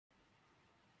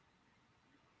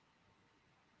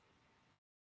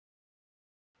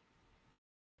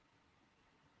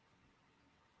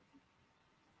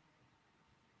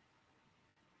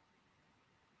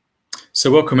So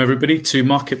welcome everybody to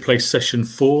Marketplace Session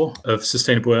 4 of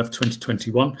Sustainable Earth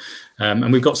 2021.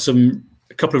 And we've got a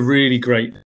couple of really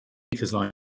great speakers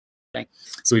lined up.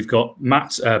 So we've got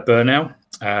Matt Burnell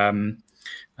and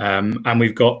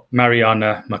we've got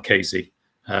Marianna Marchesi.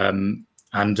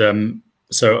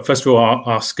 So first of all,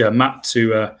 I'll ask Matt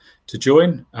to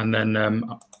join, and then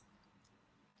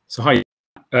so hi.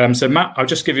 So Matt, I'll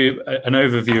just give you an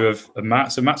overview of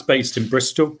Matt. So Matt's based in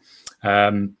Bristol.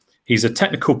 He's a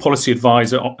technical policy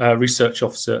advisor, research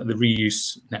officer at the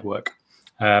Reuse Network.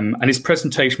 And his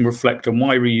presentation will reflect on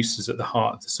why reuse is at the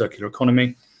heart of the circular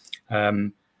economy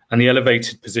and the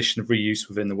elevated position of reuse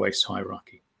within the waste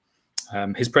hierarchy.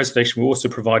 His presentation will also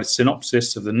provide a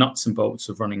synopsis of the nuts and bolts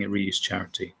of running a reuse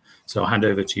charity. So I'll hand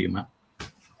over to you, Matt.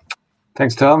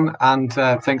 Thanks, Tom, and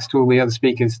thanks to all the other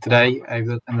speakers today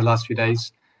in the last few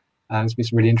days. There's been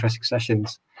some really interesting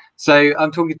sessions. So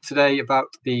I'm talking today about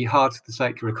the heart of the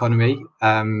circular economy,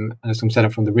 as I'm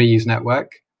set from the Reuse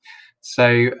Network.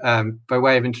 So by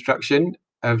way of introduction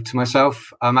to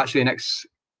myself, I'm actually an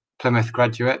ex-Plymouth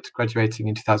graduate, graduating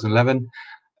in 2011.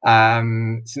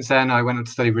 Since then, I went on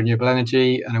to study renewable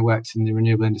energy, and I worked in the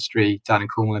renewable industry down in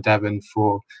Cornwall and Devon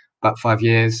for about 5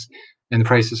 years. In the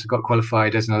process, I got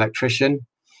qualified as an electrician.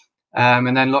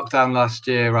 And then lockdown last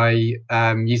year, I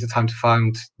used the time to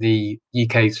found the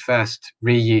UK's first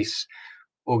reuse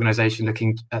organisation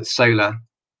looking at solar.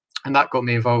 And that got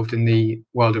me involved in the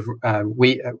world of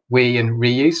we and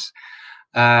reuse.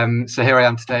 So here I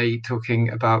am today talking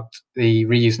about the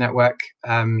Reuse Network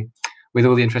with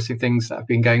all the interesting things that have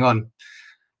been going on.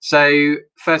 So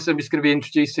first, I'm just going to be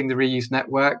introducing the Reuse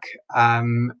Network.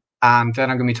 And then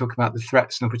I'm going to be talking about the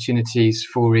threats and opportunities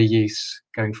for reuse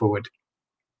going forward.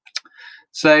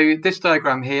 So this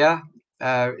diagram here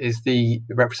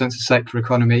represents the circular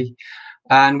economy,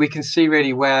 and we can see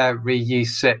really where reuse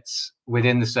sits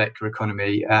within the circular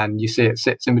economy. And you see it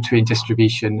sits in between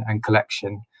distribution and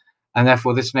collection, and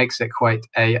therefore this makes it quite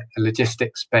a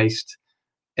logistics-based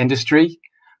industry.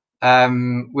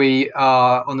 We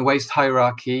are on the waste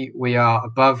hierarchy. We are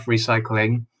above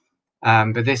recycling.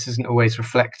 But this isn't always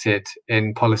reflected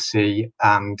in policy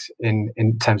and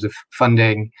in terms of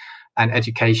funding and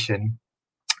education.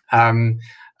 And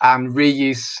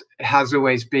reuse has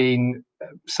always been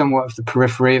somewhat of the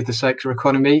periphery of the circular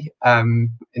economy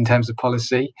in terms of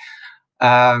policy. But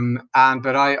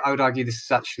I would argue this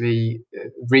is actually,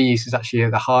 reuse is actually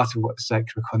at the heart of what the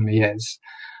circular economy is.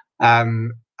 So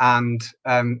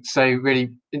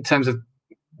really, in terms of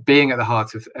being at the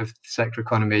heart of the circular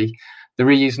economy, the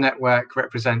Reuse Network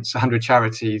represents 100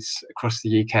 charities across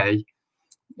the UK.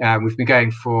 We've been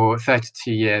going for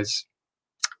 32 years.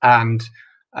 And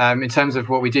in terms of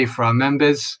what we do for our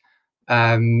members,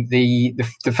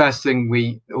 the first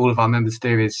thing all of our members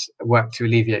do is work to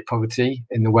alleviate poverty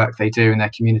in the work they do in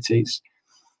their communities.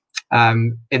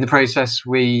 In the process,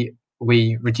 we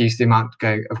reduce the amount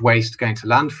of waste going to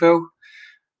landfill.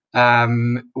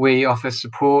 We offer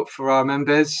support for our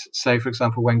members. So, for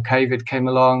example, when COVID came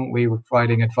along, we were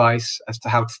providing advice as to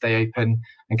how to stay open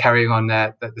and carrying on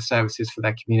the services for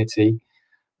their community.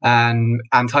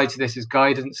 And tied to this is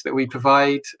guidance that we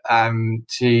provide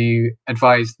to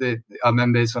advise our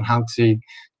members on how to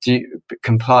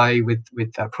comply with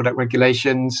product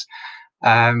regulations,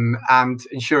 and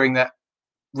ensuring that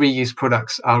reuse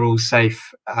products are all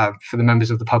safe for the members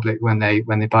of the public when they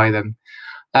buy them.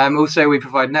 Also, we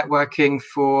provide networking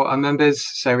for our members.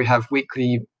 So we have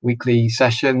weekly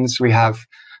sessions, we have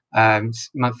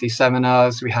monthly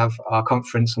seminars, we have our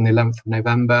conference on the 11th of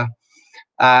November.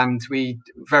 And we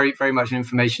very much an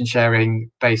information sharing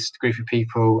based group of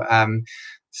people.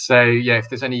 So yeah, if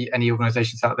there's any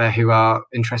organisations out there who are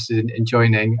interested in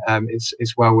joining,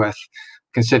 it's well worth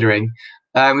considering.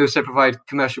 We also provide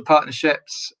commercial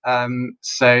partnerships.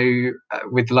 So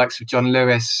with the likes of John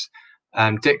Lewis,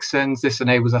 Dixon's, this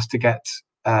enables us to get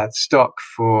stock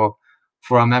for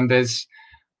our members.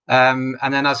 And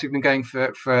then as we've been going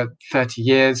for 30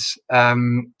 years,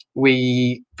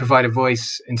 we provide a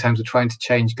voice in terms of trying to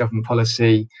change government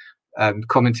policy,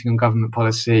 commenting on government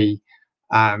policy,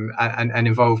 and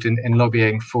involved in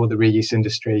lobbying for the reuse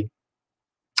industry.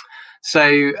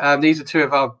 So these are two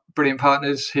of our brilliant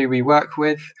partners who we work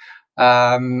with.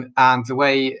 And the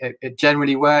way it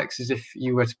generally works is if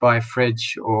you were to buy a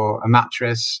fridge or a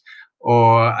mattress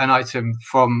or an item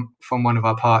from one of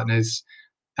our partners,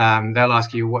 they'll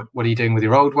ask you, what are you doing with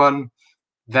your old one?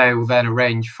 They will then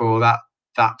arrange for that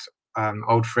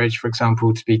old fridge, for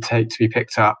example, to be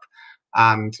picked up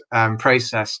and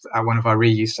processed at one of our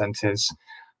reuse centres.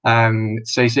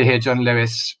 So you see here John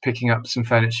Lewis picking up some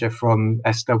furniture from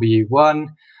SW1,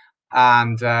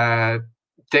 and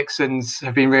Dixon's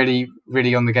have been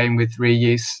really on the game with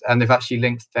reuse, and they've actually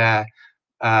linked their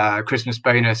Christmas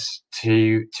bonus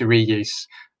to reuse.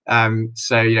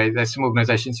 So there's some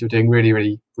organisations who are doing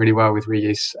really well with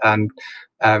reuse, and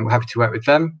we're happy to work with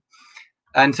them.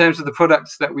 And in terms of the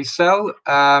products that we sell,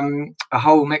 a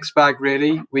whole mixed bag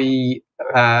really. We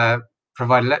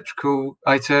provide electrical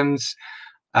items,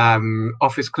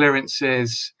 office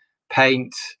clearances,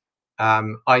 paint.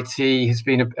 IT has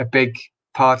been a big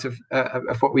part of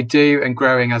what we do, and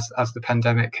growing as the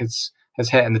pandemic has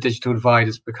hit and the digital divide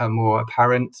has become more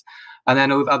apparent. And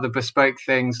then all the other bespoke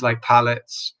things like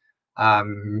pallets,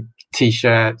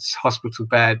 t-shirts, hospital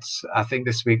beds. I think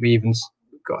this week we even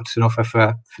got an offer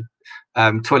for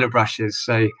toilet brushes.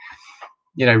 So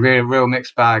real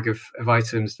mixed bag of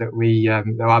items that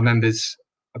that our members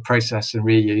process and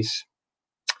reuse.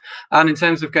 And in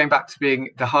terms of going back to being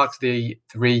the heart of the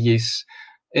reuse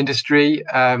industry,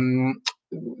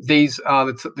 these are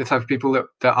the type of people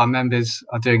that our members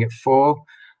are doing it for.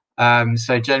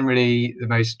 So generally the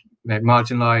most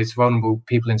marginalised, vulnerable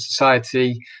people in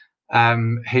society,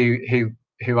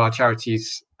 who our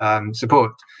charities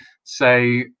support.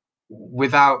 So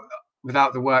without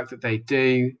the work that they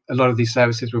do, a lot of these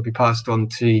services will be passed on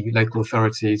to local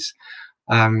authorities.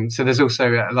 So there's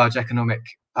also a large economic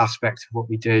aspect of what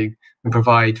we do and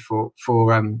provide for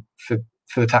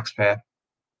the taxpayer.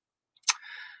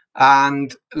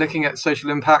 And looking at social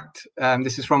impact,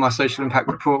 this is from our social impact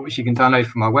report, which you can download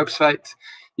from our website.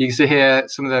 You can see here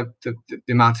some of the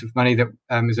amount of money that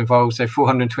is involved. So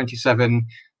 427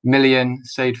 million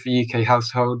saved for UK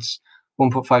households,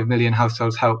 1.5 million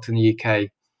households helped in the UK.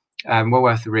 Well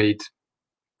worth a read.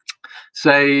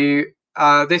 So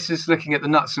this is looking at the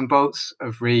nuts and bolts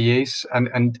of reuse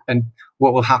and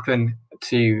what will happen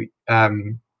to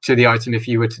the item if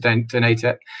you were to donate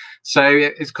it. So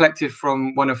it's collected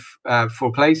from one of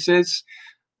 4 places.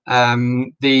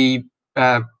 The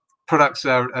products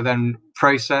are then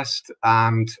processed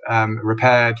and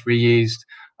repaired, reused,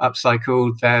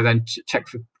 upcycled. They're then checked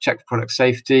for product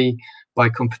safety by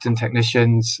competent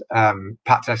technicians,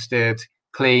 pat tested,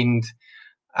 cleaned.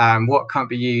 What can't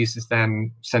be used is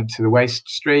then sent to the waste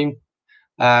stream.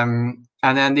 And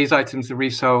then these items are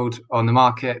resold on the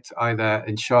market, either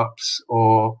in shops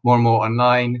or more and more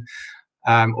online,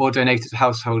 or donated to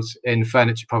households in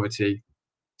furniture poverty.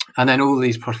 And then all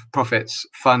these profits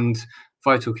fund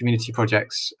vital community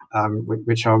projects,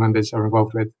 which our members are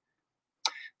involved with.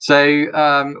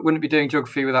 So wouldn't be doing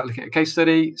geography without looking at a case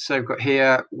study. So we've got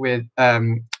here with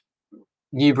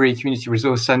Newbury Community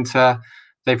Resource Centre.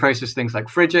 They process things like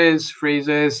fridges,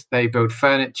 freezers, they build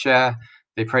furniture,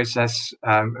 they process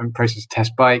and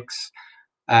test bikes.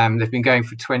 They've been going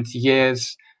for 20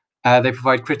 years. They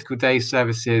provide critical day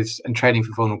services and training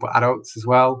for vulnerable adults as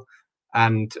well,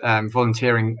 and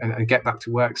volunteering and get back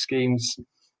to work schemes.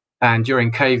 And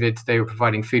during COVID, they were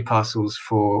providing food parcels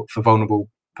for vulnerable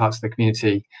parts of the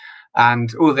community.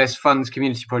 And all of this funds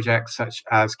community projects such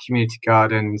as community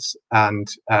gardens and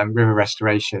river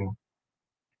restoration.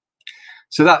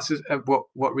 So that's what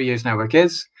Reuse Network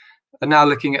is. And now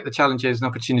looking at the challenges and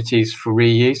opportunities for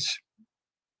reuse.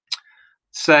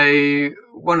 So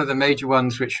one of the major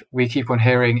ones which we keep on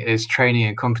hearing is training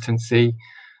and competency.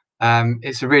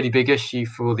 It's a really big issue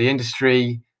for the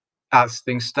industry. As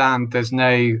things stand, there's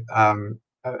no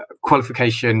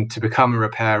qualification to become a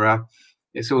repairer.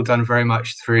 It's all done very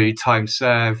much through time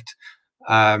served,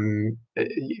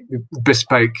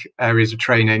 bespoke areas of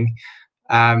training.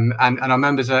 And our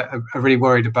members are really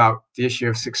worried about the issue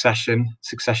of succession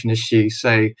issue. So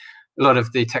a lot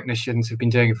of the technicians have been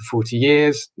doing it for 40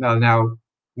 years, now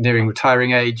nearing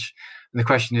retiring age. And the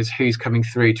question is, who's coming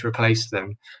through to replace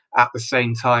them? At the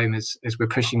same time as we're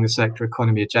pushing the circular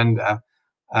economy agenda,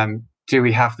 do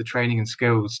we have the training and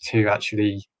skills to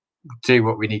actually do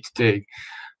what we need to do?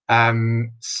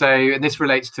 And this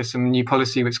relates to some new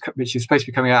policy which is supposed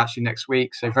to be coming out actually next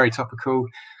week, so very topical.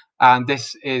 And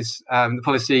this is the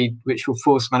policy which will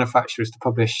force manufacturers to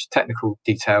publish technical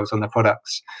details on their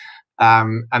products.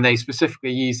 And they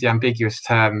specifically use the ambiguous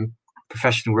term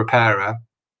professional repairer.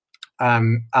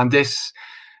 And this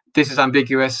is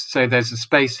ambiguous, so there's a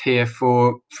space here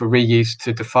for reuse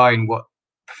to define what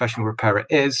professional repairer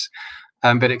is,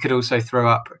 but it could also throw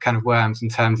up a can of worms in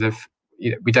terms of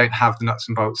we don't have the nuts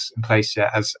and bolts in place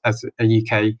yet as a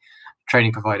UK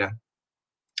training provider.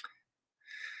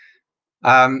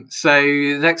 So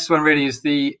the next one really is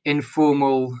the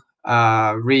informal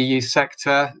reuse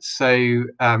sector. So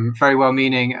very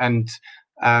well-meaning and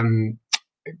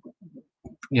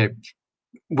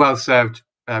well-served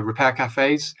repair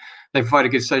cafes. They provide a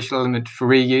good social element for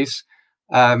reuse.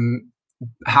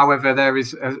 However, there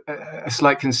is a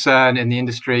slight concern in the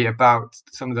industry about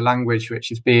some of the language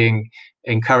which is being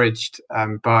encouraged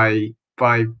by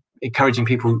encouraging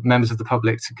people, members of the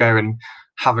public, to go and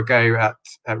have a go at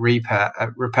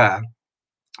repair.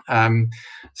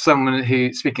 Someone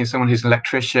who's an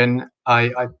electrician,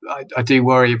 I do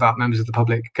worry about members of the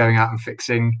public going out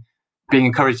and being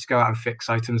encouraged to go out and fix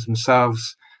items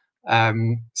themselves.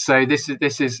 So this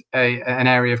is an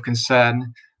area of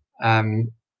concern.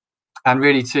 And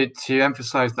really, to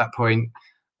emphasise that point,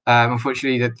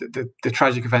 unfortunately, the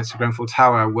tragic events of Grenfell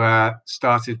Tower were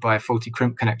started by a faulty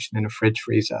crimp connection in a fridge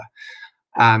freezer.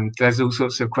 And there's all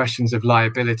sorts of questions of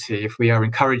liability if we are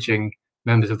encouraging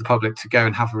members of the public to go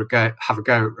and have a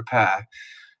go at repair.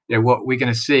 What we're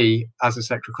going to see as the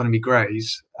sector economy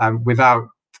grows without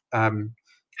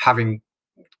having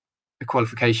a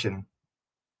qualification.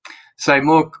 So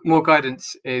more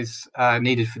guidance is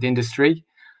needed for the industry.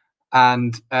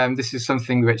 And this is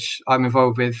something which I'm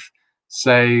involved with.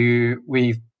 So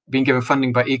we've been given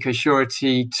funding by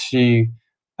EcoSurety to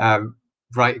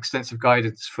write extensive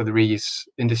guidance for the reuse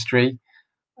industry.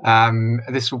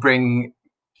 This will bring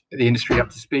the industry up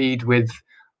to speed with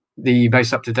the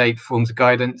most up-to-date forms of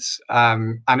guidance,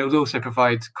 and it will also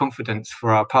provide confidence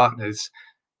for our partners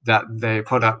that their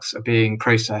products are being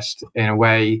processed in a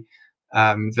way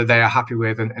that they are happy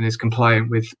with and is compliant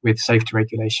with safety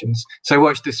regulations. So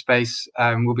watch this space.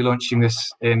 We'll be launching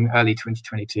this in early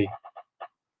 2022.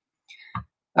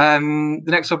 The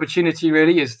next opportunity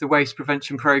really is the Waste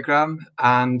Prevention Programme,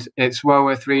 and it's well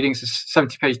worth reading. It's a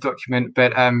 70-page document,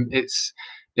 but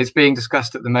it's being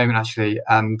discussed at the moment actually,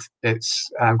 and it's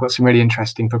got some really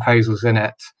interesting proposals in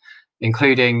it,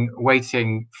 including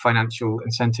weighting financial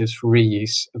incentives for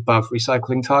reuse above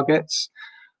recycling targets.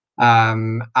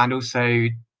 And also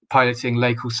piloting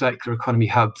local circular economy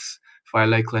hubs via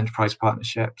local enterprise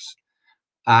partnerships,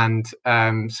 and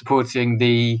supporting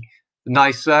the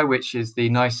NICER, which is the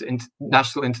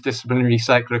National Interdisciplinary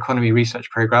Circular Economy Research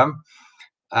Programme.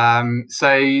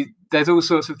 So there's all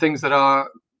sorts of things that are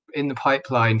in the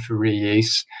pipeline for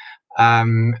reuse,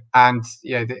 and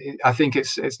I think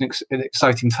it's an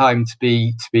exciting time to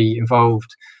be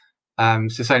involved. So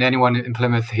certainly anyone in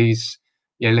Plymouth who's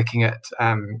looking at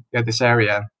this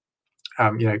area,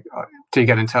 do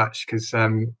get in touch, because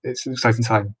it's an exciting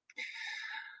time.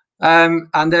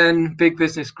 And then big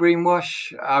business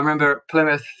greenwash. I remember at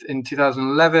Plymouth in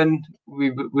 2011, we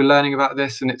were learning about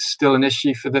this, and it's still an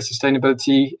issue for the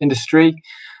sustainability industry.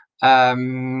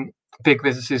 Big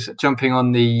businesses jumping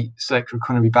on the circular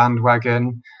economy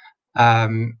bandwagon.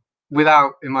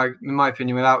 Without, in my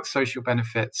opinion, without social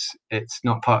benefits, it's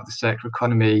not part of the circular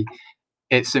economy.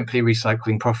 It's simply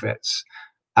recycling profits.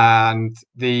 And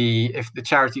if the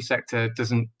charity sector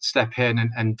doesn't step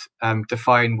in and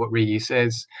define what reuse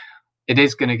is,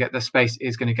 the space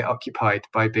is going to get occupied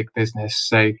by big business.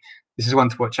 So this is one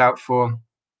to watch out for.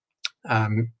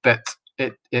 But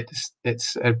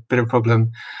it's a bit of a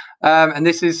problem. And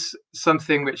this is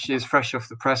something which is fresh off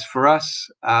the press for us.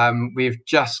 We've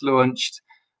just launched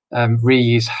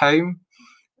Reuse Home.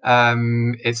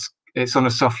 It's on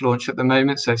a soft launch at the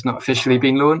moment, so it's not officially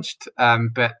been launched.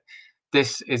 But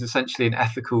this is essentially an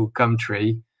ethical gum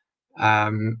tree,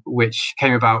 which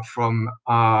came about from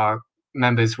our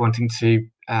members wanting to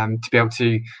be able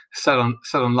to sell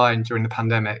online during the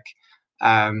pandemic.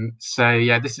 So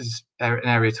yeah, this is an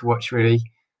area to watch really.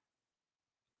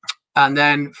 And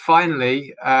then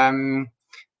finally, in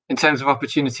terms of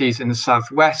opportunities in the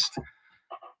Southwest,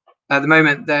 at the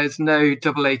moment there's no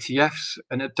AATFs,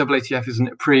 and a AATF is an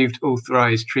approved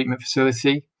authorised treatment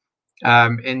facility.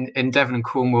 In Devon and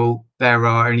Cornwall, there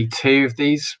are only 2 of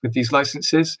these with these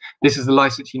licenses. This is the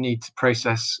license you need to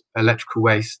process electrical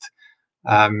waste,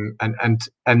 and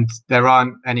there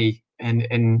aren't any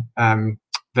in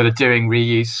that are doing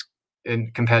reuse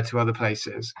compared to other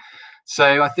places.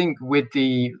 So I think with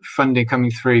the funding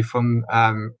coming through from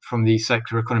the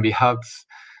circular economy hubs,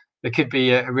 there could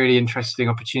be a really interesting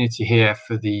opportunity here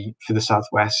for the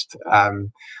Southwest.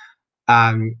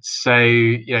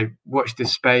 So watch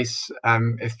this space.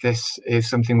 If this is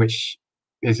something which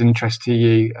is an interest to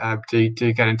you,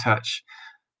 do get in touch.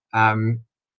 A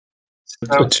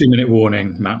 2-minute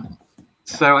warning, Matt.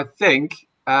 So I think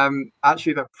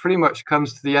actually that pretty much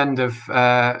comes to the end of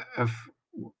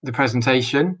the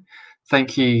presentation.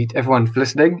 Thank you everyone for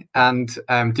listening, and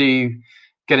do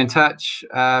get in touch.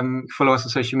 Follow us on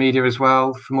social media as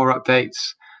well for more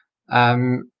updates.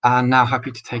 And now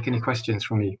happy to take any questions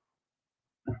from you.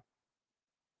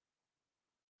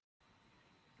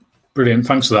 Brilliant.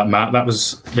 Thanks for that, Matt. That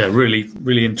was really,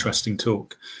 really interesting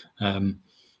talk.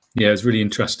 Yeah, it's really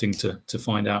interesting to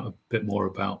find out a bit more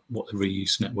about what the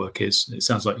reuse network is. It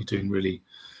sounds like you're doing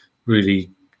really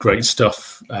great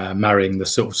stuff, marrying the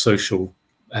sort of social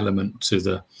element to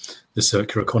the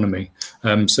circular economy.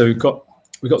 So we've got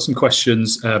some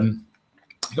questions.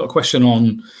 We've got a question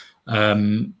on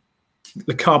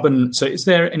the carbon. So is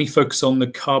there any focus on the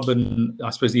carbon, I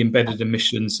suppose, the embedded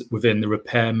emissions within the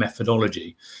repair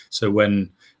methodology? So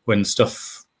when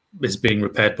stuff is being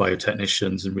repaired by your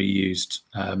technicians and reused,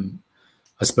 I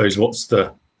suppose,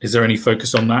 is there any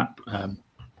focus on that?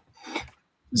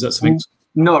 Is that something?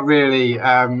 Not really,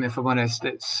 if I'm honest.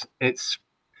 It's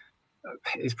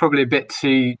probably a bit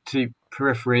too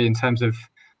periphery in terms of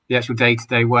the actual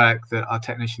day-to-day work that our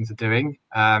technicians are doing.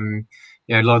 A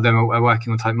lot of them are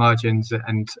working on tight margins,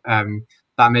 and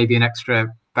that may be an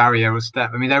extra barrier or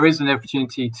step. I mean, there is an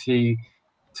opportunity to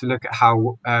look at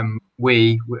how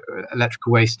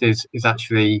electrical waste is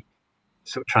actually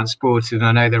sort of transported, and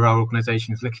I know there are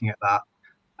organisations looking at that,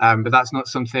 but that's not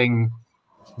something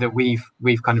that we've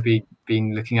kind of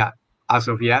been looking at as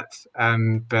of yet.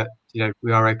 But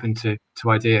we are open to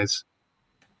ideas.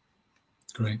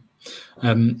 Great.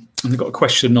 And I've got a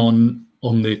question on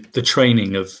the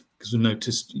training of, because we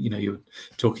noticed you're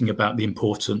talking about the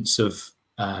importance of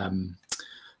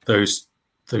those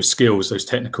skills, those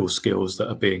technical skills that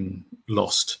are being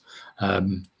lost.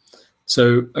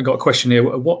 So I got a question here: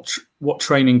 what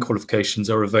training qualifications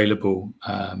are available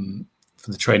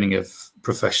for the training of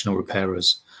professional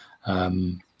repairers,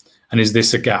 and is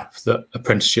this a gap that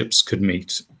apprenticeships could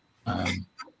meet?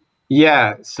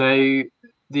 Yeah. So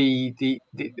the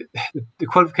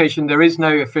qualification, there is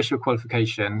no official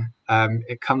qualification.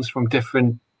 It comes from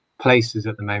different places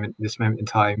at this moment in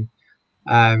time.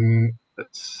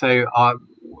 So our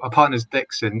partners,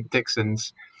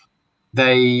 Dixon's,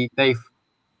 they've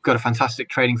got a fantastic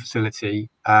training facility,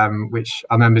 which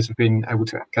our members have been able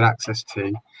to get access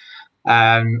to,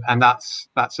 and that's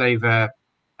over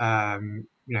a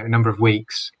number of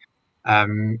weeks,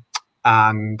 and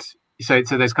so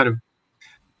there's kind of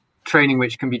training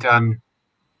which can be done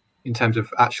in terms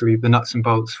of actually the nuts and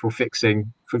bolts for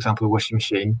fixing, for example, a washing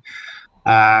machine.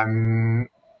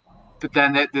 But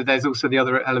then there's also the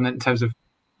other element in terms of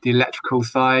the electrical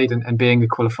side and being a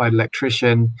qualified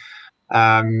electrician.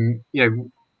 There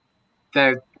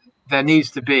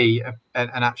needs to be an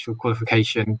actual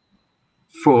qualification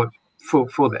for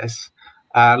this.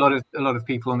 A lot of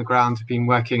people on the ground have been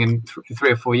working in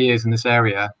 3 or 4 years in this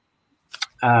area,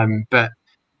 but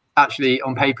actually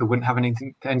on paper wouldn't have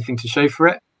anything to show for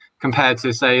it, compared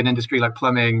to, say, an industry like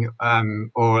plumbing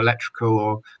or electrical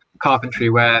or carpentry,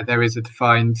 where there is a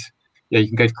defined, you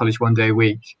can go to college 1 day a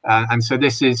week. And so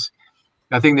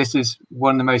I think this is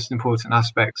one of the most important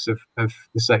aspects of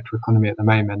the sector economy at the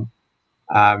moment,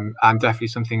 and definitely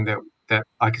something that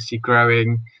I can see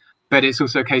growing. But it's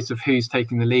also a case of who's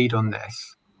taking the lead on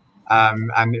this.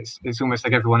 And it's almost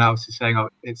like everyone else is saying, oh,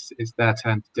 it's their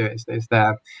turn to do it, it's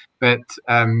there. But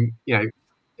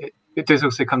it does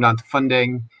also come down to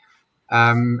funding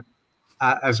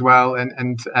as well.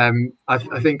 And I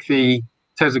think in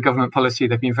terms of government policy,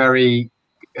 they've been very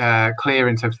clear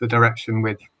in terms of the direction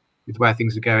with where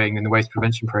things are going in the waste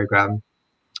prevention programme.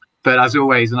 But as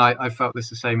always, and I felt this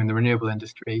the same in the renewable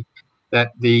industry,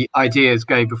 that the ideas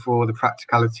go before the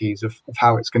practicalities of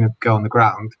how it's going to go on the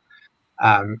ground.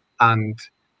 And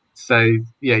so,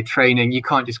 training, you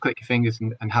can't just click your fingers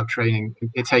and have training.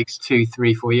 It takes 2,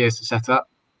 3, 4 years to set up.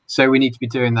 So we need to be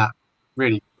doing that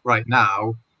really right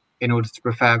now in order to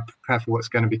prepare for what's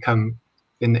going to become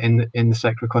in the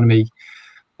sector economy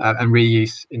and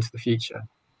reuse into the future.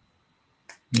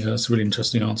 Yeah, that's a really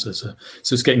interesting answer. So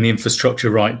it's getting the infrastructure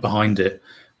right behind it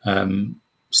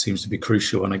seems to be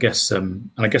crucial. And I guess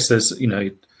there's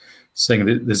saying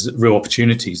that there's real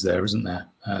opportunities there, isn't there?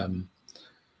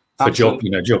 For job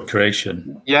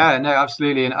creation. Yeah, no,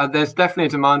 absolutely, and there's definitely a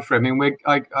demand for it. I mean,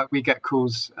 we get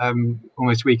calls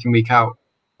almost week in, week out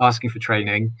asking for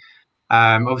training.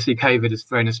 Obviously, COVID has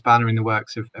thrown a spanner in the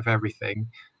works of everything,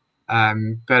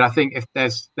 but I think if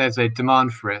there's a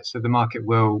demand for it, so the market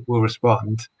will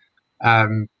respond.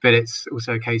 But it's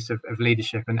also a case of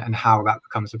leadership and how that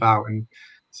comes about. And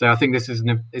so I think this is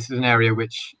an area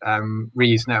which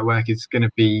Reuse Network is going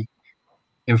to be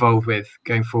involved with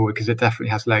going forward, because it definitely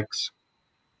has legs.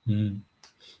 Yeah,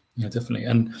 definitely.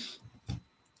 And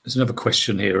there's another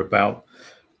question here about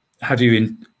how do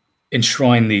you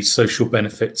enshrine these social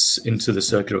benefits into the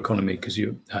circular economy? Because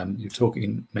you're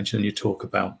mentioned in your talk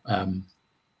about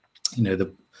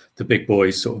the big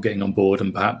boys sort of getting on board,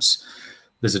 and perhaps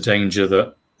there's a danger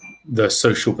that the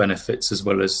social benefits as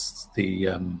well as the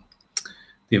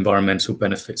environmental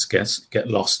benefits get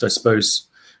lost. I suppose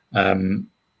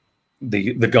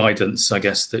the guidance, I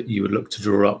guess, that you would look to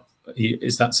draw up?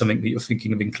 Is that something that you're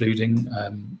thinking of including,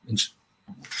 in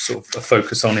sort of a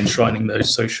focus on enshrining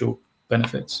those social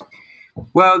benefits?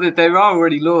 Well, there are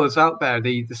already laws out there.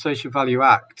 The Social Value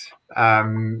Act,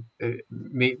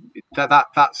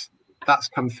 that's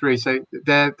come through. So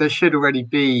there should already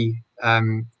be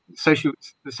the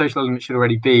social element should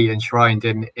already be enshrined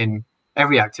in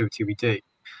every activity we do.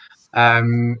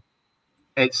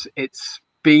 It's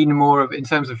been more of, in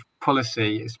terms of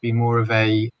policy, it's been more of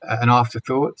an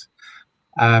afterthought,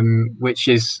 which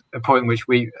is a point which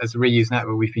we, as a reuse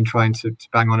network, we've been trying to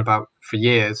bang on about for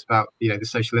years, about the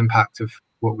social impact of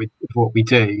what we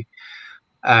do.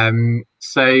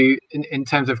 So in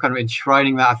terms of kind of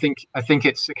enshrining that, I think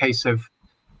it's a case of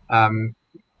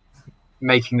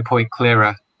making the point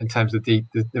clearer in terms of the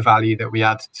value that we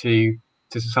add to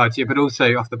society, but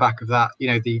also off the back of that,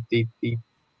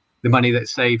 the money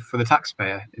that's saved for the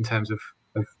taxpayer in terms of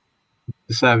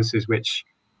the services which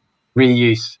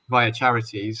reuse via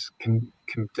charities can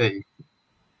do.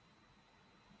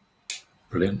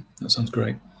 Brilliant. That sounds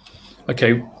great.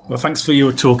 Okay. Well, thanks for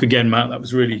your talk again, Matt. That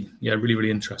was really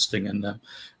interesting, and I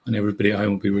know everybody at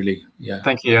home will be really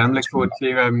Thank you. I'm looking forward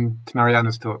to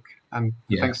Marianna's talk, and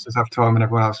thanks to Tom and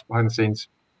everyone else behind the scenes.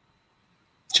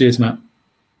 Cheers, Matt.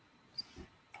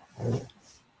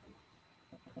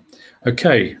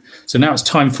 Okay, so now it's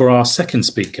time for our second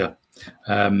speaker.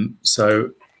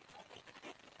 So,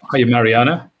 hi,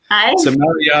 Marianna. Hi. So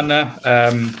Marianna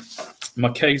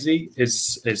Marchesi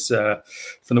is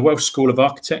from the Welsh School of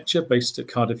Architecture, based at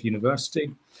Cardiff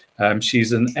University.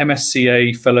 She's an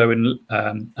MSCA Fellow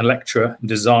and Lecturer in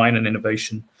Design and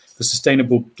Innovation for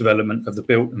Sustainable Development of the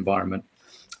Built Environment.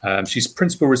 She's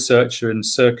Principal Researcher in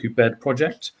Circu Bed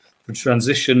Project for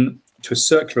transition to a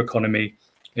circular economy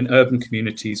in urban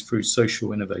communities through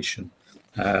social innovation,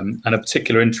 and a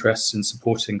particular interest in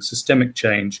supporting systemic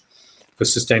change for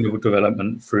sustainable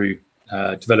development through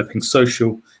developing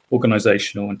social,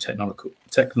 organizational, and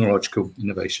technological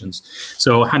innovations.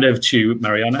 So I'll hand over to you,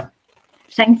 Marianna.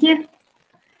 Thank you.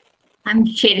 I'm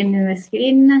sharing the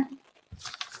screen.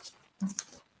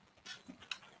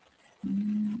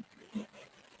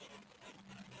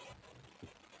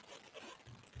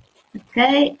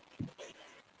 Okay.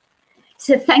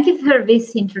 So thank you for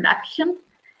this introduction.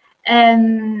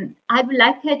 I would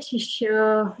like to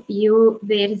show you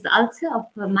the results of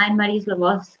my Marie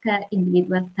Slavoska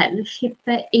Individual Fellowship.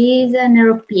 Is an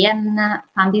European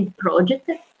funded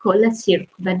project called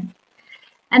CircuBed,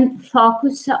 and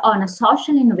focus on a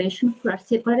social innovation for a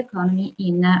circular economy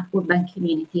in urban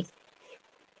communities.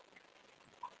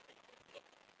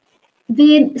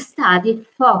 The study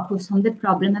focused on the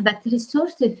problem that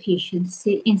resource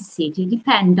efficiency in cities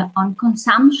depend on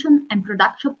consumption and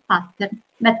production patterns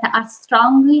that are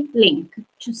strongly linked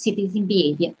to citizen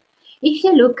behavior. If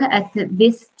you look at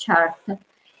this chart,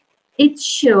 it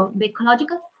shows the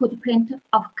ecological footprint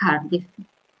of Cardiff.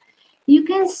 You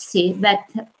can see that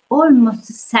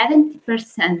almost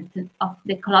 70% of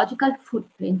the ecological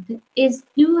footprint is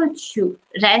due to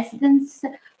residents'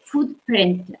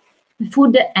 footprint,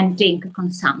 food and drink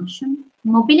consumption,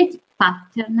 mobility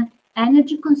pattern,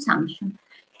 energy consumption,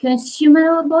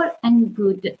 consumable and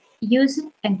good use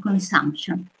and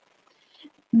consumption.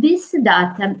 These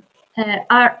data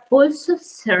are also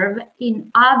served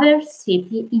in other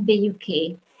cities in the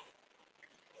UK.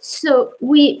 So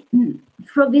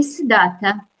from this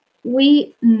data,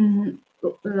 we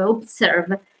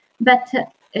observe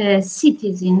that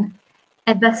citizens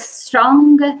have a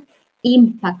strong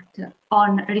impact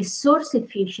on resource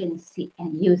efficiency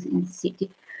and use in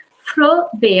city through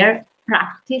their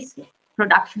practice,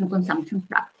 production and consumption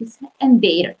practice, and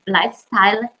their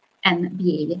lifestyle and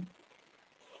behavior.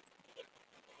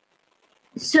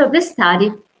 So the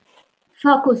study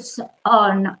focuses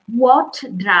on what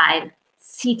drives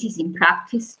cities in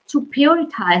practice to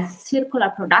prioritize circular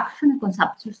production and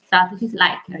consumption strategies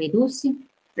like reducing,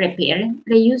 repairing,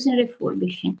 reusing,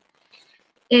 refurbishing.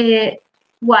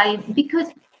 Why?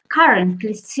 Because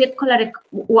currently circular,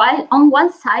 while on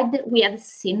one side we have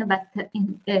seen that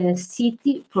in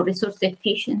city for resource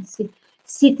efficiency,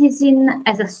 citizen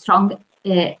has a strong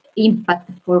impact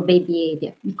for the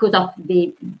behavior because of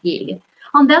the behavior.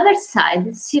 On the other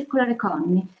side, circular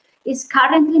economy is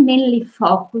currently mainly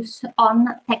focused on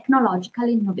technological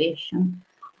innovation,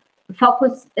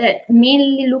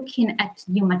 mainly looking at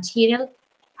new material,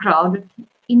 product,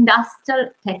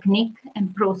 industrial technique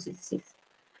and processes,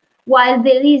 while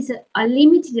there is a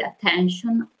limited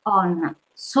attention on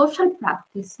social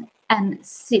practice and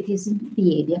citizen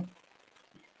behavior.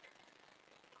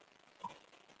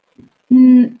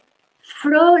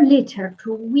 Through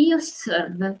literature, we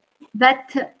observe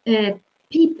that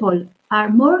people are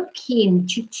more keen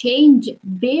to change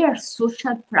their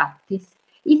social practice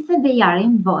if they are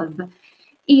involved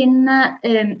in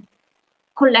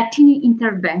collective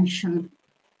intervention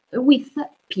with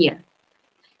peers.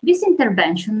 These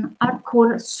interventions are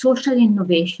called social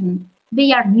innovation.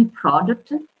 They are new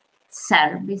products,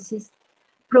 services,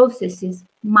 processes,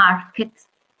 markets,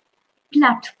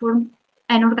 platforms,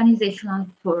 and organizational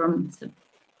forms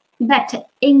that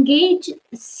engage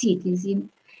citizens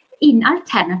in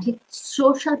alternative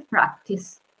social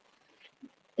practice.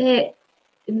 The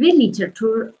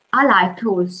literature highlights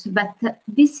also that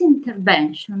these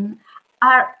interventions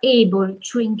are able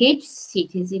to engage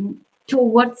citizens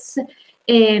towards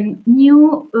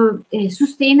new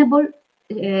sustainable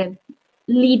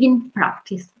living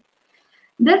practice.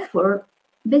 Therefore,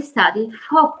 the study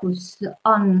focused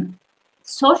on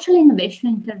social innovation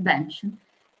intervention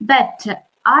that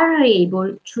are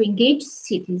able to engage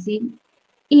citizens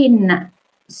in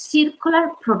circular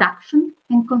production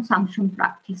and consumption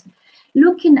practice,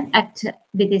 looking at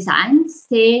the design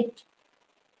stage,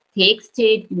 take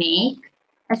stage, make,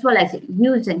 as well as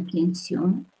use and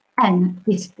consume and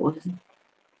disposal.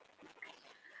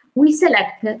 We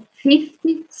selected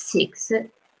 56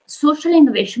 social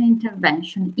innovation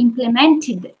interventions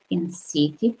implemented in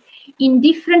city in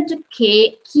different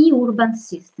key urban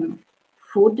systems: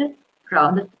 food,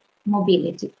 product,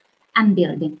 mobility, and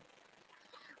building.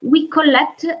 We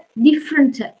collect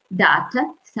different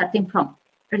data, starting from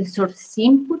resource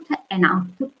input and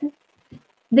output,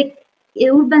 the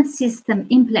urban system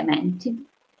implemented,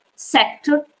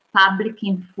 sector, public,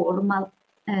 informal,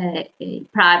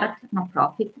 private,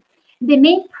 non-profit, the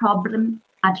main problem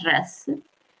addressed,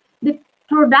 the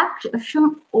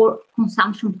production or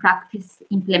consumption practice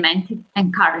implemented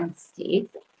and current state,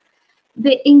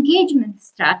 the engagement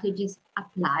strategies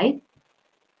applied,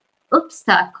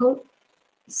 obstacle,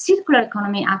 circular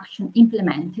economy action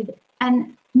implemented,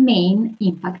 and main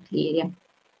impact area.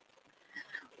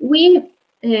 We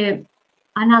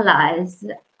analyze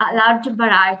a large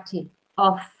variety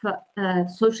of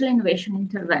social innovation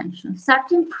interventions,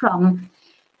 starting from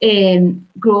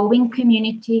growing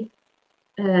community,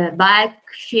 bike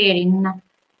sharing,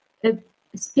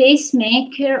 space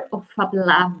maker of Fab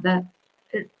Lab,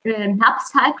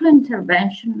 upcycle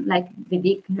intervention like the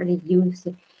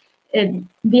reuse,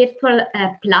 virtual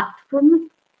platform,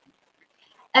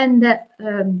 and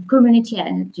community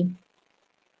energy.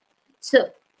 So,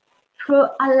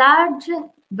 for a large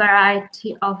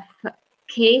variety of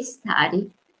case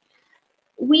study,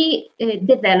 we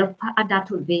develop a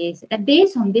database, and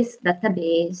based on this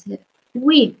database,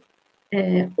 we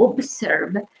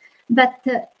observe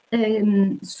that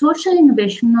social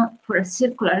innovation for a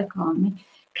circular economy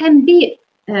can be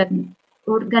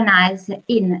organized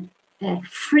in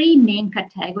 3 main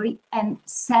categories and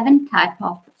 7 types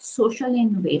of social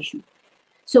innovation.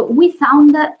 So we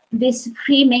found these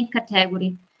 3 main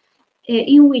categories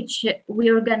in which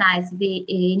we organize the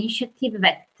initiative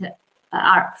that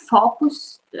are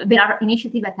focused. There are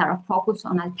initiatives that are focused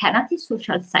on alternative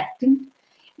social setting,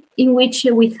 in which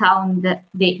we found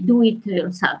the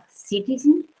do-it-yourself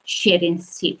citizen, sharing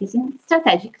citizen,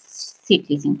 strategic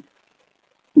citizen.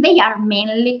 They are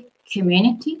mainly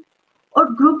community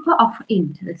or group of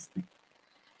interest.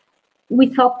 We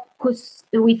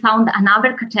found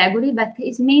another category that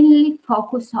is mainly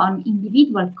focused on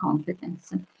individual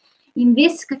competence. In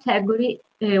this category,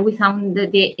 we found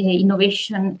the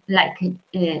innovation like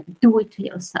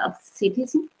do-it-yourself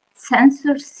citizen,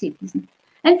 sensor citizen.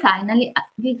 And finally,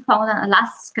 we found a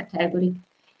last category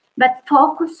that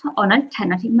focus on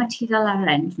alternative material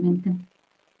arrangement.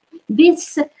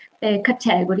 This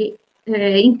category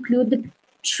include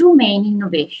 2 main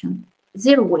innovations: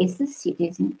 zero waste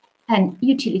citizen and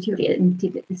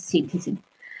utility-oriented citizen.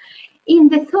 In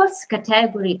the first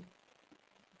category,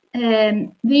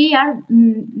 they are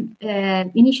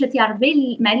initiatives are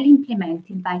mainly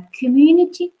implemented by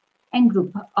community and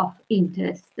group of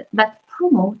interest that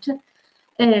promote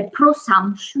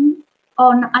prosumption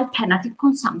on alternative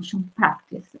consumption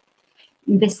practice.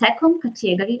 In the second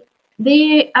category,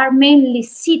 they are mainly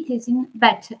citizens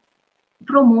that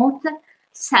promote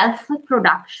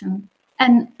self-production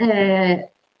and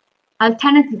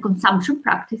alternative consumption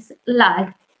practice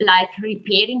like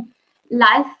repairing,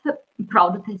 life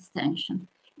product extension.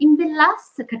 In the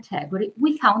last category,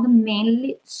 we found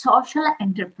mainly social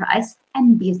enterprise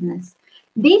and business.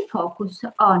 They focus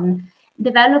on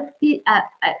developing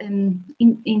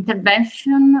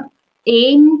intervention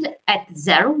aimed at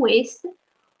zero waste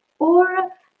or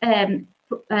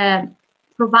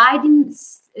providing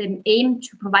aim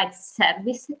to provide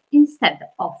service instead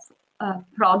of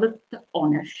product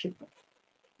ownership.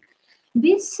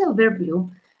 This overview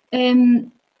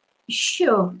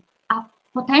shows a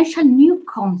potential new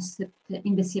concept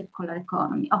in the circular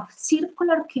economy of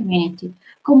circular community,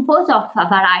 composed of a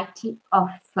variety of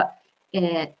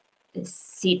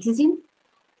citizen,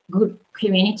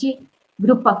 community,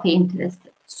 group of interest,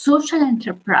 social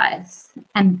enterprise,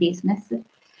 and business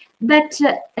that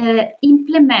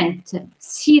implement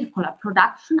circular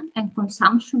production and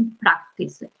consumption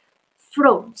practice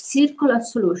through circular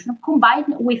solution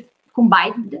combined with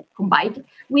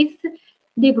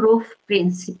the growth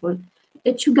principle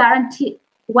to guarantee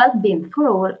well-being for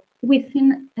all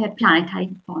within a planetary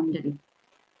boundary.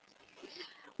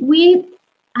 We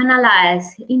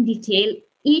analyze in detail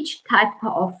each type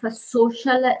of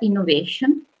social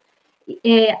innovation,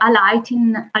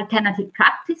 highlighting alternative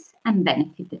practice and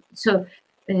benefit. So,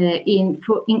 in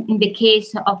the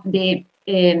case of the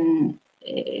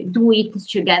do it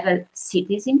together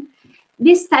citizen,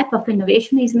 this type of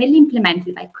innovation is mainly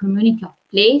implemented by community of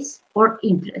place or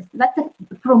interest that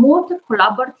promote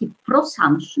collaborative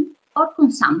prosumption or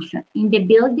consumption in the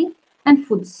building and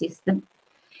food system.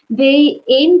 They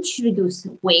aim to reduce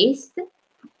waste,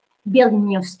 building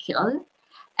new skills,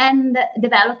 and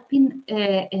developing,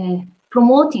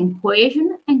 promoting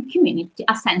cohesion and community,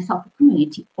 a sense of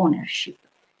community ownership.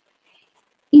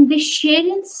 In the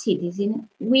sharing citizen,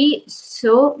 we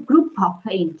saw group of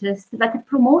interest that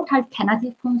promote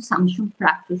alternative consumption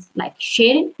practice like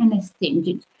sharing and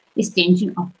exchanging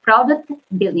of product,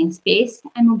 building space,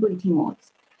 and mobility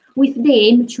modes, with the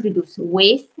aim to reduce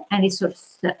waste and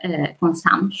resource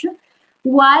consumption,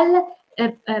 while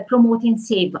promoting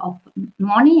save of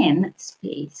money and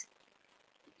space.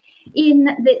 In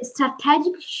the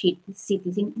strategic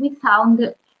citizen, we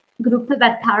found groups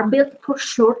that are built for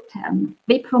short term.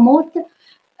 They promote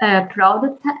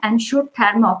product and short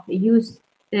term of use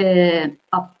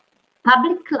of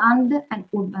public land and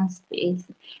urban space.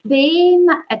 They aim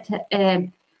at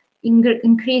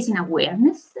increasing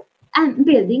awareness and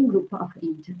building group of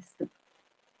interest.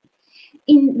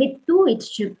 In the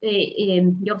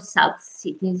do-it-yourself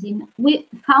citizen, we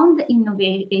found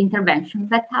interventions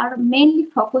that are mainly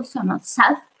focused on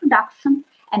self-production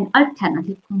and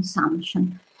alternative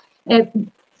consumption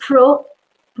through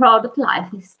product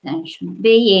life extension.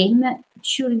 They aim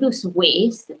to reduce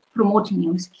waste, promote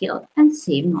new skills, and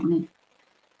save money.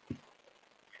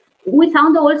 We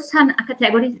found also a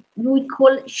category we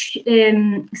call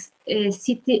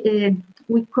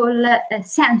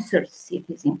sensor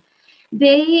citizen.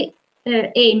 They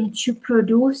aim to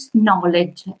produce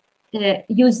knowledge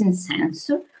using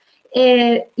sensor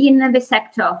in the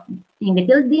sector of in the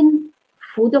building,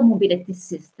 food, or mobility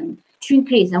system to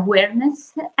increase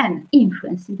awareness and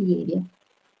influence behavior.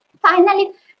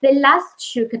 Finally, the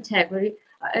last two categories,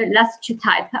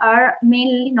 types are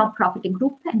mainly non-profit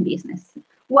group and business.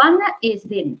 One is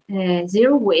the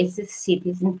zero waste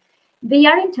citizen. They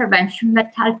are interventions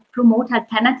that help promote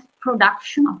alternative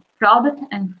production of product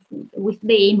and food with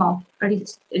the aim of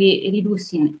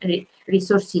reducing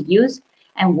resource use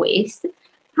and waste,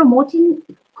 promoting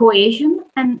cohesion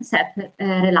and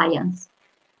self-reliance.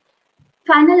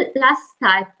 Final last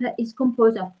type is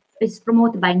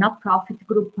promoted by non-profit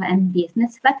group and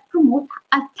business that promote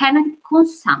alternative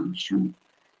consumption.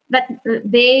 That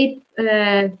they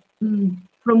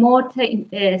promote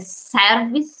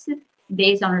service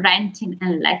based on renting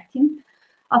and letting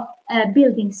of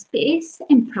building space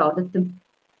and product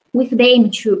with the aim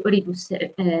to reduce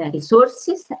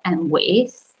resources and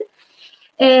waste,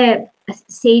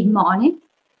 save money,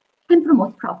 and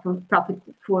promote profit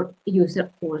for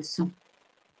user also.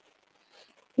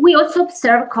 We also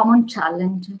observe common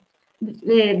challenge.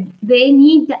 They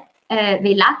need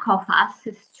the lack of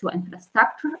access to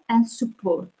infrastructure and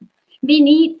support. They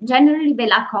need generally the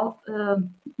lack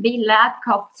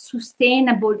of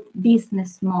sustainable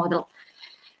business model.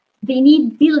 They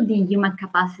need building human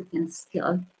capacity and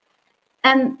skill.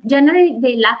 And generally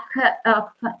the lack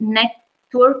of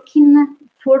networking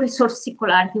for resource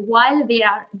circularity, while they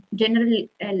are generally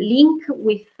linked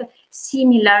with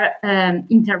similar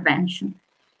intervention.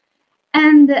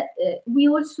 And we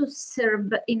also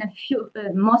serve in a few,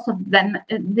 most of them,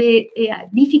 the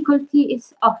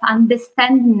difficulties of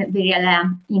understanding the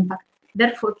real impact,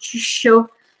 therefore to show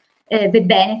the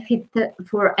benefit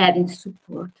for having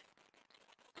support.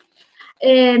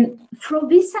 From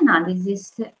this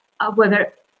analysis,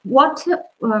 however, what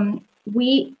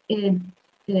we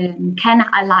can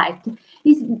highlight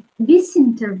is this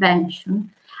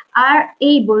intervention are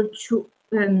able to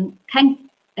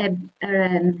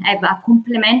have a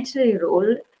complementary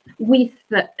role with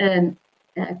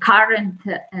current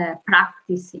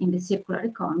practice in the circular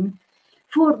economy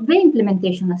for the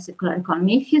implementation of circular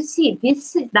economy. If you see,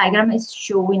 this diagram is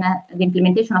showing the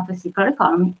implementation of a circular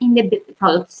economy in the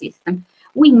product system.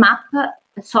 We map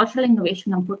social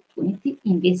innovation opportunity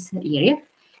in this area,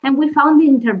 and we found the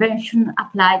intervention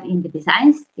applied in the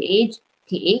design stage,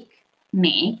 take,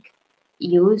 make,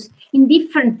 use, in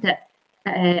different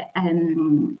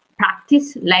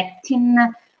practice, letting,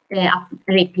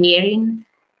 repairing,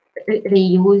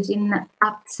 reusing,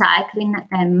 upcycling,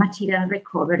 and material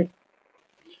recovery.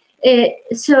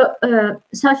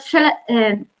 Social,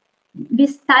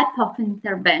 this type of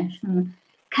intervention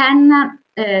can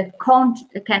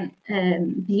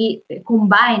be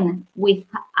combined with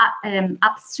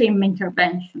upstream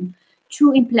intervention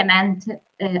to implement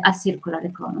a circular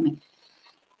economy.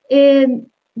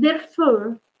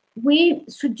 Therefore, we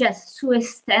suggest to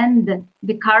extend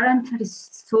the current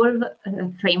ReSolar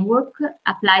framework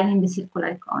applied in the circular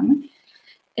economy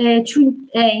to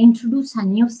introduce a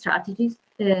new strategies,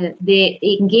 the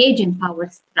engage and power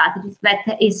strategies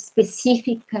that is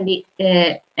specifically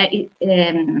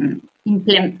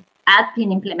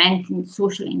helping implementing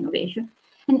social innovation.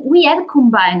 And we have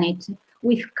combined it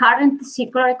with current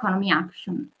circular economy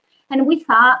action, and we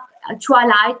thought to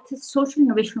highlight social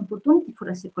innovation opportunity for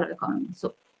a circular economy.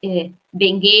 So the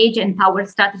engage and power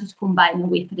strategies combined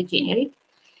with regenerate,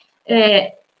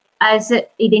 as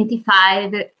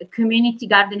identified community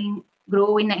gardening,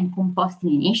 growing and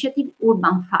composting initiative,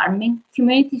 urban farming,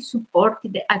 community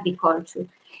supported agriculture.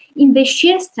 In the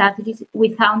shared strategies,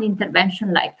 we found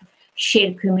intervention like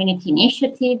shared community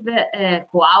initiative,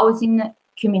 co-housing,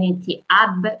 community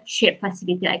hub, shared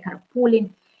facility like carpooling.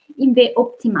 In the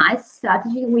optimized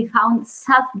strategy, we found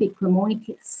self-built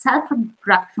community,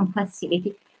 self-production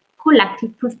facility,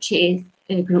 collective purchase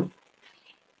group.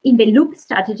 In the loop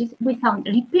strategies, we found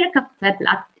repair cafe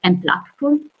and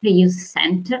platform, reuse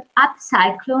center,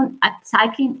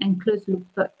 upcycling and closed loop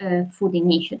food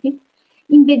initiative.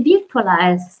 In the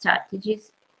virtualized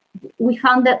strategies, we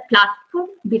found a platform,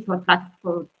 virtual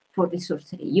platform for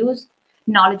resource reuse,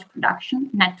 knowledge production,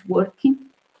 networking,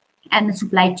 and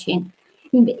supply chain.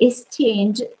 In the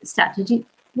exchange strategy,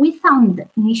 we found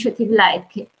initiatives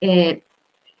like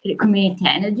community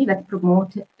energy that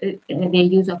promote the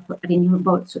use of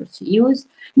renewable source use,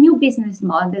 new business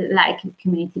model like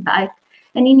community bike,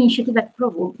 and initiative that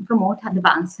promote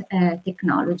advanced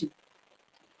technology.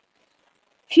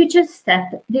 Future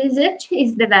step, the research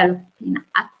is developing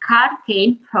a card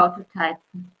game prototype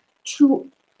to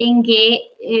engage,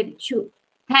 to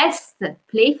test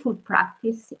playful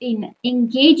practice in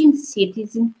engaging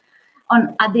citizens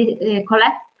on a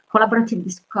collaborative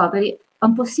discovery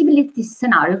on possibility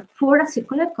scenario for a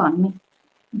circular economy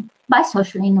by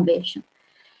social innovation.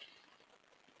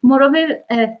 Moreover,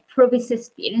 through this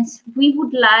experience, we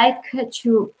would like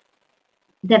to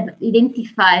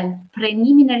identify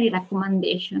preliminary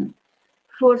recommendation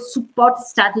for support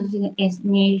strategies as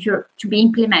measure to be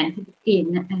implemented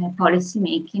in policy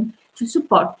making to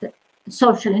support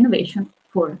social innovation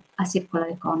for a circular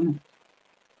economy.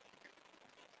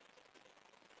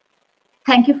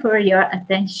 Thank you for your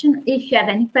attention. If you have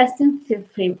any questions, feel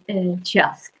free to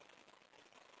ask.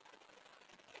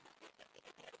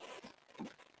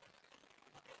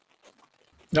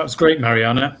 That was great,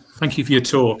 Marianna. Thank you for your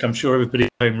talk. I'm sure everybody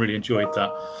at home really enjoyed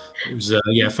that. It was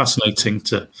yeah, fascinating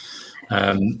to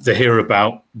hear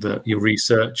about your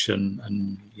research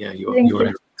and yeah, your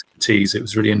expertise. It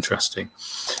was really interesting.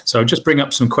 So I'll just bring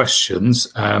up some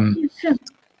questions. Sure.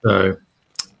 So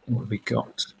what have we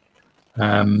got?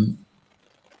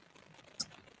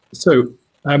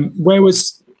 Where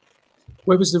was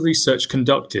the research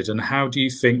conducted, and how do you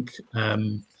think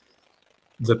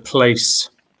the place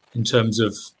in terms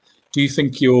of, do you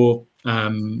think your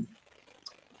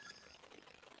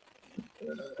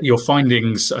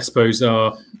findings, I suppose,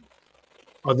 are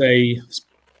they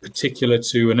particular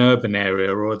to an urban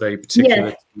area, or are they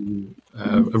particular to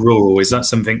a rural? Is that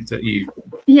something that you?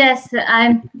 Yes,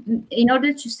 in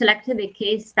order to select the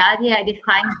case study, I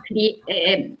define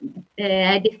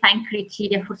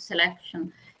criteria for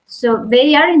selection. So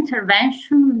they are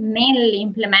intervention mainly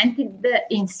implemented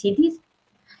in cities.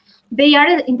 They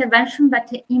are interventions that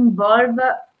involve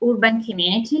urban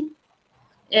community,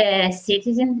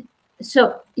 citizens.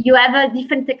 So you have a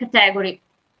different category.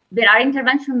 There are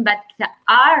interventions that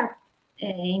are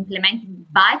implemented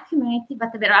by community,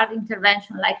 but there are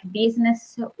interventions like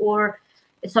business or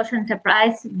social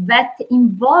enterprise that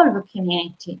involve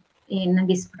community in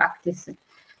this practice.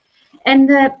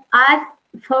 And I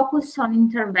focus on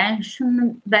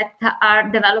interventions that are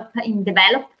developed in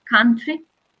developed countries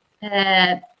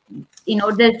in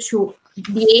order to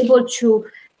be able to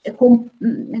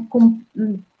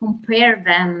compare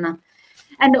them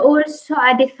And also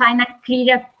I define a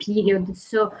clear period.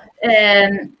 So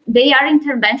they are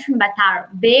interventions that are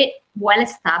very well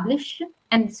established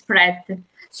and spread.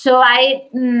 So I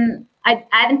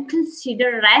haven't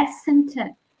considered recent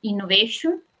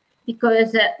innovation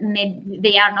because maybe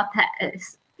they are not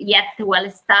yet well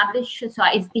established. So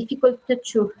it's difficult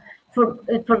to for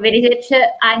research.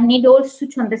 I need also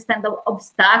to understand the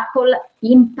obstacle,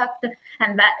 impact,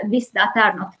 and that these data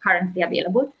are not currently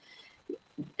available.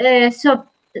 So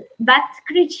that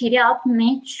criteria help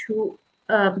me to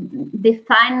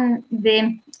define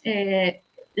the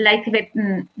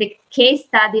the case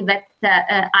study that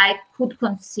I could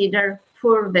consider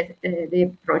for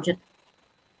the project.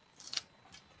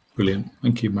 Brilliant,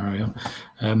 thank you, Marianna.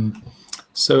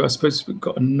 So I suppose we've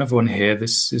got another one here.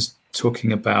 This is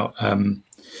talking about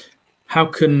how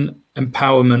can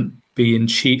empowerment be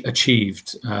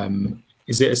achieved?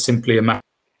 Is it simply a matter?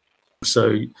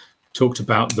 So talked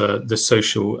about the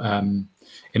social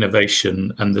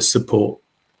innovation and the support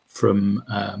from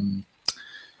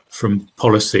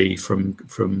policy,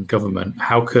 from government.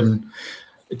 How do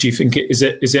you think is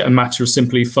it a matter of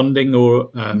simply funding, or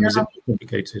no, is it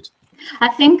complicated? I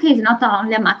think it's not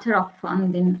only a matter of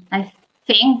funding. I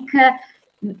think there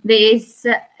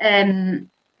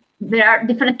are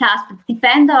different aspects,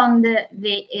 depend on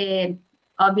the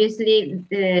obviously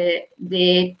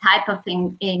the type of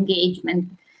engagement.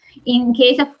 In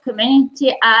case of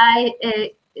community, I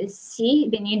see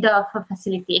the need of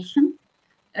facilitation.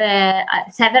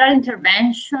 Several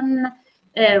interventions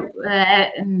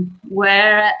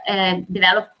were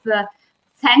developed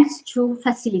thanks to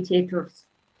facilitators.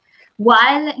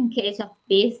 While in case of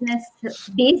business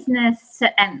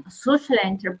and social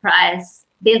enterprise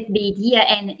build the idea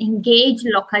and engage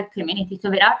local community.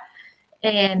 So there are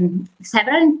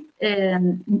several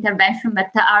interventions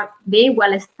that are very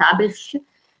well established,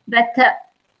 that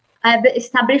have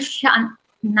established a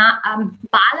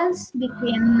balance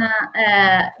between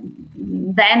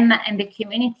them and the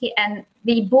community, and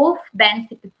they both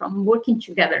benefit from working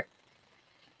together.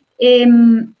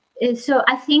 So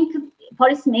I think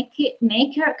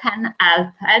policymaker can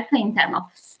help in terms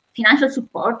of financial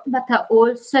support, but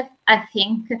also I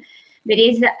think there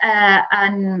is a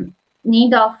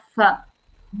need of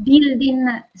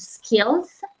building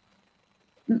skills,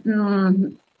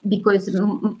 because,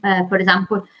 for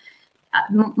example,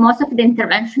 most of the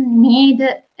intervention need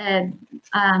the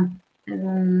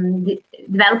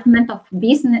development of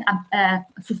business,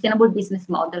 sustainable business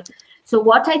model. So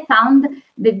what I found,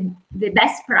 the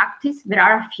best practice, there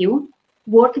are a few,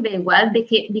 work very well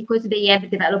because they have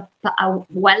developed a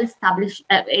well-established,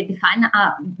 defined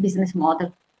business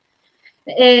model.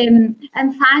 And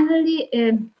finally,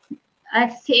 I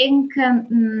think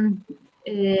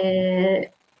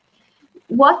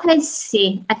what I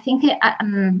see, I think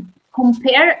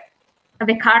compare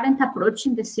the current approach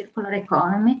in the circular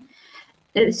economy,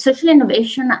 social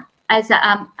innovation has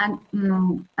a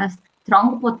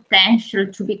strong potential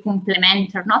to be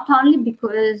complementary, not only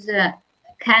because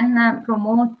can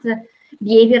promote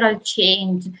behavioral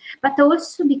change, but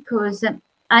also because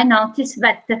I noticed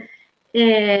that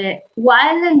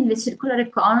while in the circular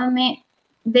economy,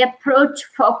 the approach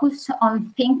focuses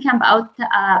on thinking about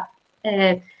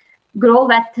growth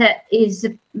that is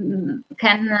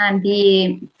can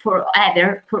be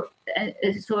forever.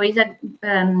 So is a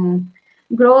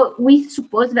grow. We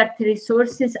suppose that the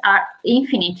resources are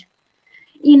infinite.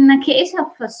 In the case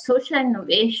of social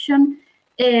innovation,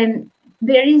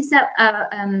 there is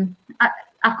a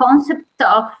concept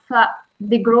of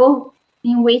the growth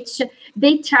in which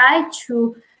they try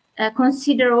to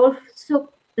consider also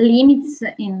limits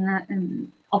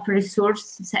of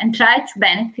resources and try to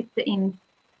benefit in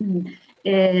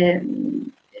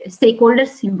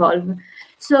stakeholders involved.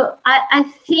 So I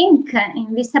think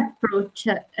in this approach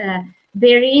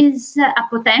there is a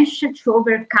potential to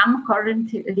overcome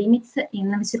current limits in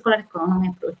the circular economy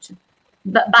approach,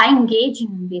 but by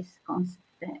engaging this concept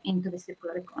into the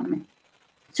circular economy.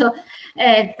 So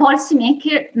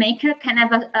policymaker can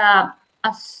have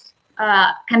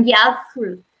can be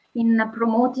helpful in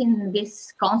promoting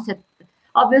this concept.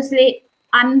 Obviously,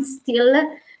 I'm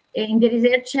still in the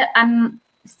research. I'm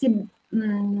still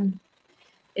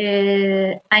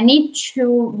I need to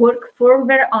work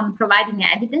further on providing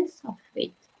evidence of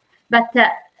it. But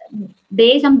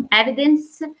based on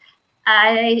evidence,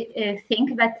 I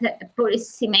think that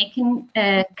policy making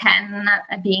can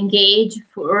be engaged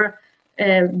for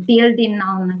building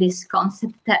on this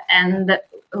concept and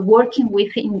working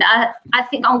with that. I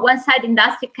think on one side,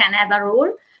 industry can have a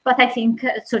role, but I think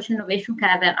social innovation can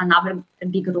have another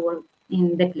big role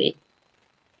in the play.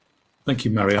 Thank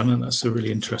you, Marianna. That's a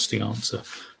really interesting answer.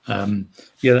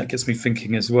 Yeah, that gets me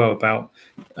thinking as well about,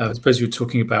 I suppose you were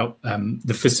talking about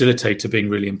the facilitator being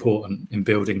really important in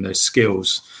building those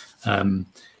skills.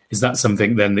 Is that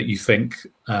something then that you think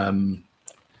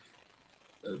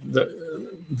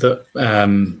that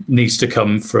needs to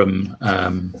come from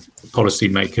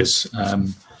policymakers?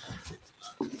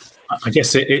 I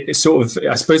guess it sort of,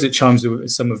 I suppose it chimes with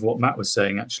some of what Matt was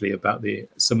saying actually about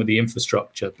some of the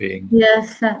infrastructure being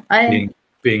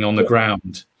being on the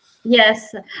ground.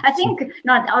 Yes, I think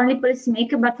not only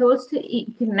policymaker, but also if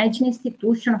you imagine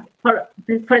institution. For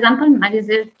example, in my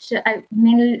research, I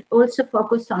mainly also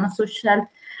focused on social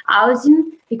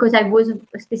housing because I was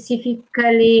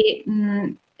specifically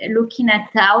looking at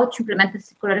how to implement the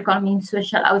circular economy in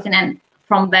social housing, and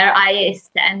from where I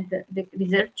extend the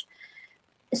research.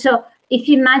 So if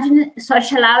you imagine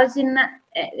social housing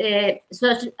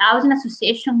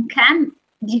association can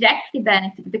directly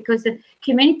benefit because the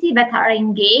community that are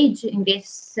engaged in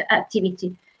this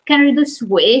activity can reduce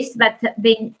waste, but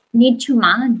they need to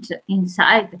manage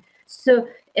inside. So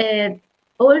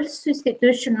also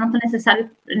institutions, not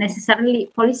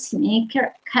necessarily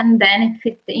policymaker, can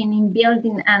benefit in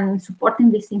building and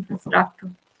supporting this infrastructure.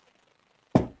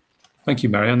 Thank you,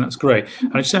 Marianne. That's great.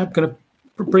 And I just am going to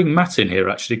bring Matt in here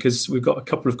actually, because we've got a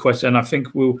couple of questions, and I think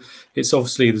it's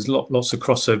obviously there's lots of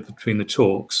crossover between the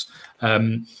talks.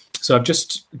 So I've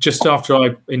just after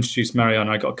I introduced Marianne,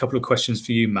 I got a couple of questions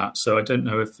for you, Matt. So I don't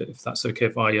know if that's okay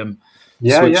if I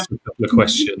switch to a couple of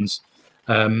questions.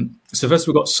 So first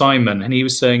we've got Simon, and he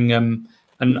was saying,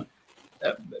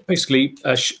 basically,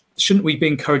 shouldn't we be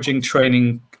encouraging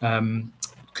training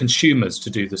consumers to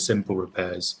do the simple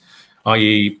repairs,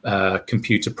 i.e.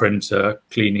 computer printer,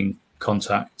 cleaning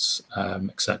contacts,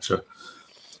 etc.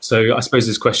 So I suppose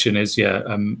this question is,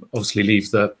 obviously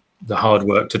leave the hard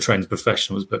work to trained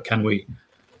professionals, but can we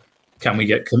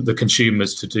get the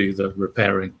consumers to do the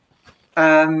repairing?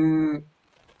 The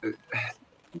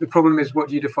problem is, what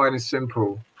do you define as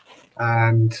simple,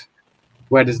 and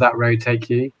where does that road take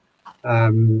you?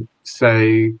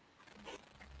 So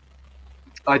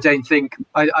I don't think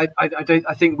I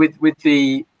think with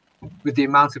the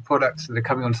amount of products that are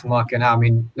coming onto the market now, I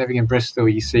mean, living in Bristol,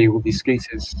 you see all these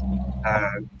scooters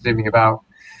zooming about.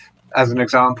 As an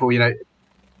example,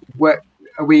 where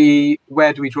do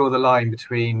we draw the line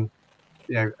between,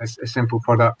 a simple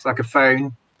product like a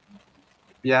phone?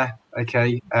 Yeah,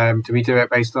 okay. Do we do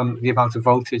it based on the amount of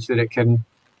voltage that it can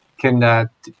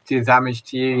do damage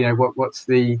to you?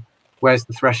 Where's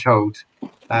the threshold?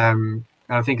 And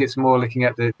I think it's more looking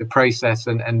at the process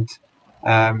and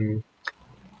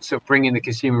sort of bringing the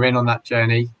consumer in on that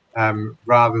journey,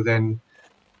 rather than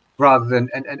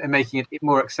making it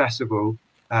more accessible,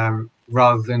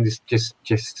 rather than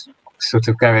just sort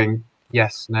of going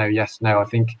yes, no. I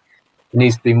think it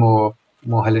needs to be more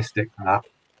holistic than that.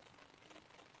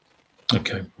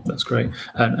 Okay, that's great.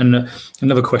 And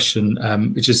another question,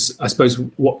 which is, I suppose,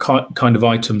 what kind of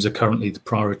items are currently the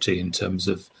priority in terms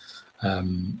of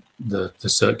the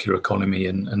circular economy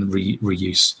and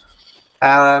reuse?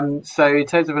 So in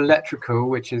terms of electrical,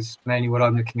 which is mainly what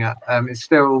I'm looking at, it's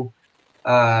still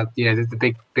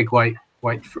the big white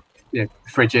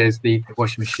fridges, the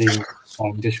washing machine,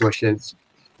 dishwashers,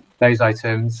 those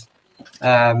items.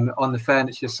 On the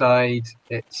furniture side,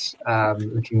 it's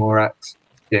looking more at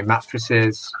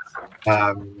mattresses,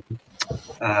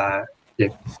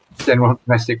 general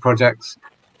domestic projects.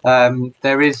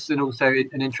 There is also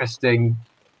an interesting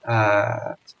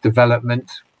development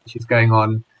which is going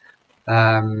on,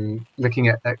 looking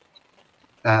at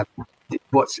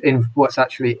what's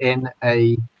actually in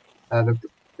a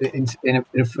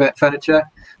furniture,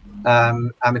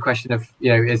 and the question of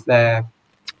is there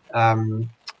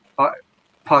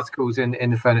particles in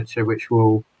the furniture which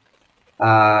will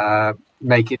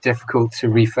make it difficult to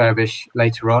refurbish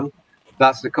later on.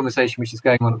 That's the conversation which is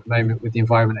going on at the moment with the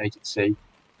Environment Agency.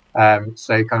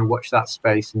 So kind of watch that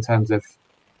space in terms of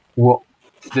what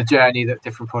the journey that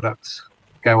different products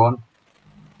go on.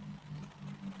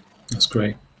 That's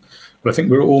great. Well, I think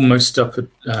we're almost up at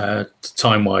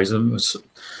time-wise.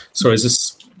 Sorry,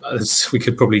 we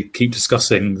could probably keep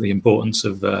discussing the importance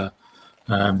of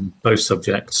both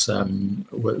subjects,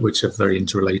 which are very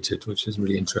interrelated, which is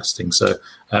really interesting. So,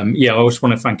 I just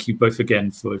want to thank you both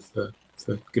again for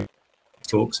good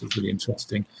talks. It's really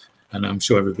interesting, and I'm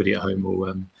sure everybody at home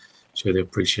will show their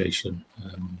appreciation,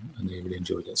 and they really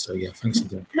enjoyed it. So, thanks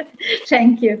again.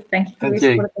 Thank you. Thank you for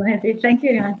the opportunity. Thank you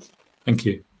very much. Thank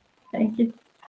you. Thank you.